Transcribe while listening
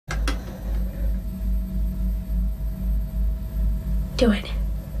Do it.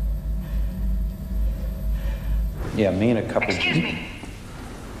 Yeah, me and a couple... Excuse me.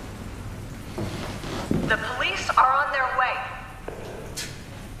 The police are on their way.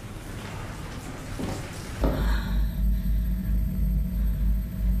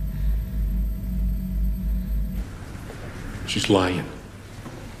 She's lying.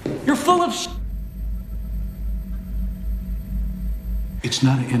 You're full of It's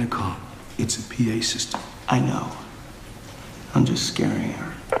not an intercom. It's a PA system. I know. I'm just scaring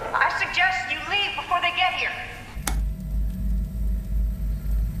her. I suggest you leave before they get here.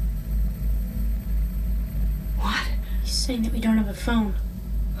 What? He's saying that we don't have a phone.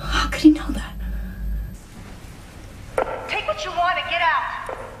 How could he know that? Take what you want and get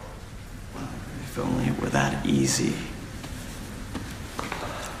out. If only it were that easy.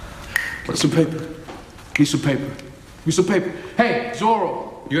 Get some paper. Need some paper. Need some paper. Hey,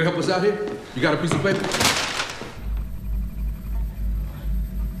 Zorro, you gonna help us out here? You got a piece of paper?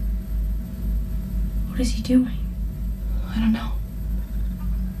 What is he doing? I don't know.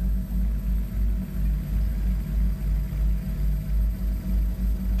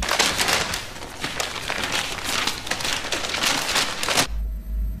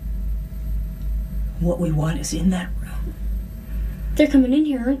 What we want is in that room. They're coming in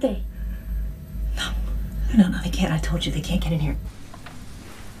here, aren't they? No, they can't. I told you they can't get in here.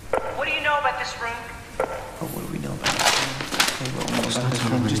 What do you know about this room? Oh, what do we know about this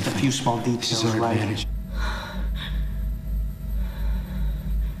room? Just a few small details, right?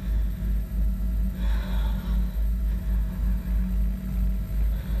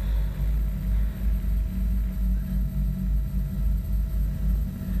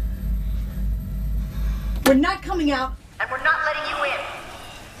 We're not coming out. And we're not letting you in.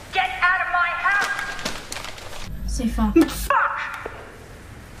 Get out of my house! Say fuck. Fuck!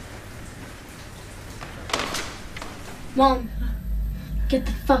 Mom, get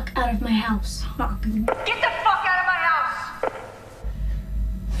the fuck out of my house. Get the